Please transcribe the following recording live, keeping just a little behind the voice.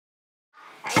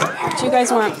Do you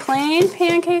guys want plain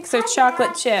pancakes or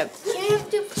chocolate chip?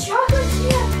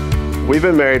 We've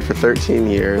been married for 13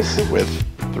 years with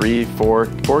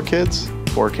four kids,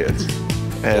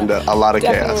 and a lot of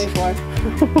chaos.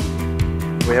 Definitely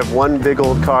 4. We have one big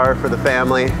old car for the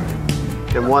family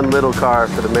and one little car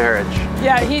for the marriage.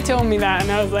 Yeah, he told me that,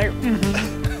 and I was like,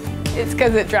 It's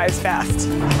because it drives fast.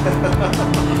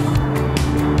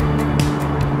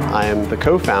 I am the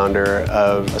co-founder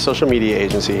of a social media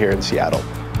agency here in Seattle.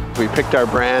 We picked our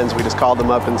brands, we just called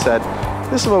them up and said,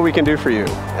 this is what we can do for you.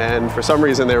 And for some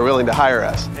reason, they were willing to hire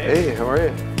us. Hey, how are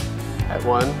you? At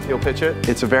one, you'll pitch it.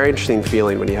 It's a very interesting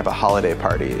feeling when you have a holiday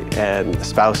party and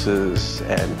spouses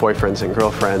and boyfriends and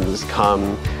girlfriends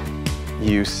come.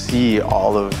 You see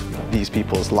all of these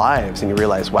people's lives and you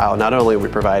realize, wow, not only are we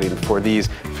providing for these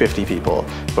 50 people,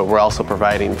 but we're also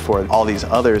providing for all these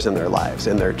others in their lives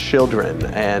and their children.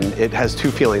 And it has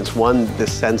two feelings. One,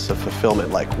 this sense of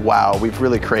fulfillment, like, wow, we've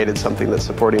really created something that's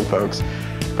supporting folks.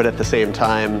 But at the same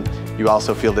time, you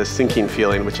also feel this sinking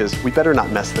feeling, which is, we better not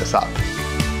mess this up.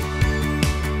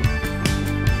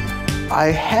 I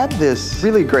had this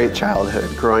really great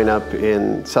childhood growing up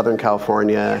in Southern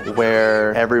California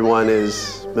where everyone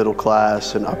is middle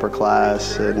class and upper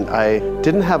class, and I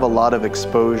didn't have a lot of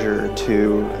exposure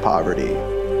to poverty.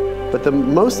 But the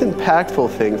most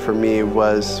impactful thing for me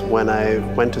was when I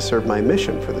went to serve my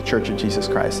mission for the Church of Jesus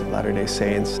Christ of Latter-day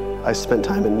Saints. I spent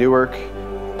time in Newark,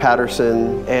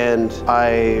 Patterson, and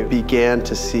I began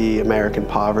to see American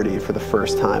poverty for the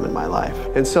first time in my life.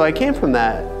 And so I came from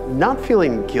that not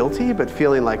feeling guilty, but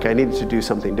feeling like I needed to do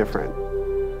something different.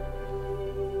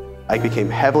 I became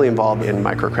heavily involved in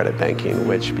microcredit banking,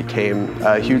 which became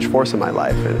a huge force in my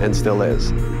life and still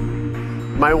is.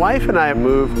 My wife and I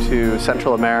moved to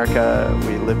Central America.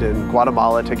 We lived in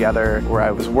Guatemala together, where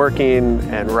I was working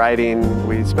and writing.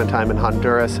 We spent time in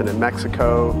Honduras and in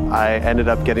Mexico. I ended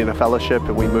up getting a fellowship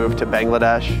and we moved to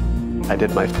Bangladesh. I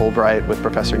did my Fulbright with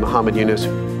Professor Muhammad Yunus.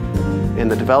 In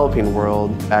the developing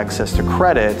world, access to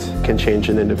credit can change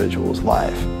an individual's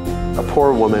life. A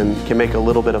poor woman can make a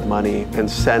little bit of money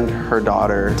and send her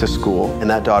daughter to school, and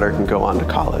that daughter can go on to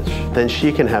college. Then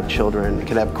she can have children,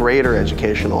 can have greater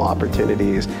educational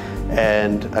opportunities,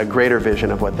 and a greater vision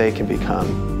of what they can become.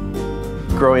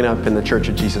 Growing up in the Church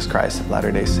of Jesus Christ of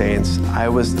Latter-day Saints, I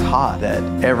was taught that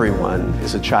everyone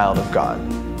is a child of God.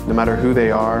 No matter who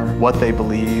they are, what they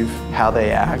believe, how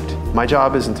they act. My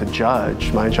job isn't to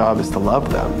judge, my job is to love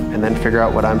them and then figure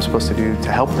out what I'm supposed to do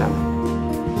to help them.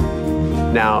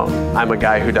 Now, I'm a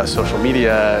guy who does social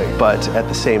media, but at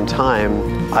the same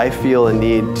time, I feel a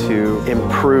need to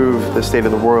improve the state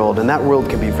of the world, and that world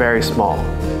can be very small.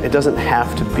 It doesn't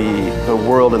have to be the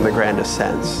world in the grandest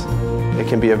sense. It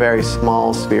can be a very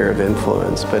small sphere of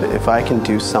influence, but if I can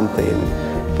do something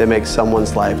that makes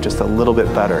someone's life just a little bit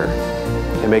better,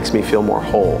 it makes me feel more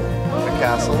whole. The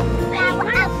castle.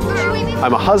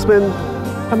 I'm a husband,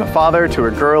 I'm a father to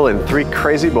a girl and 3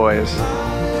 crazy boys.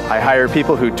 I hire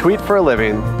people who tweet for a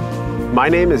living. My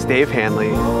name is Dave Hanley,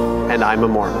 and I'm a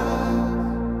Mormon.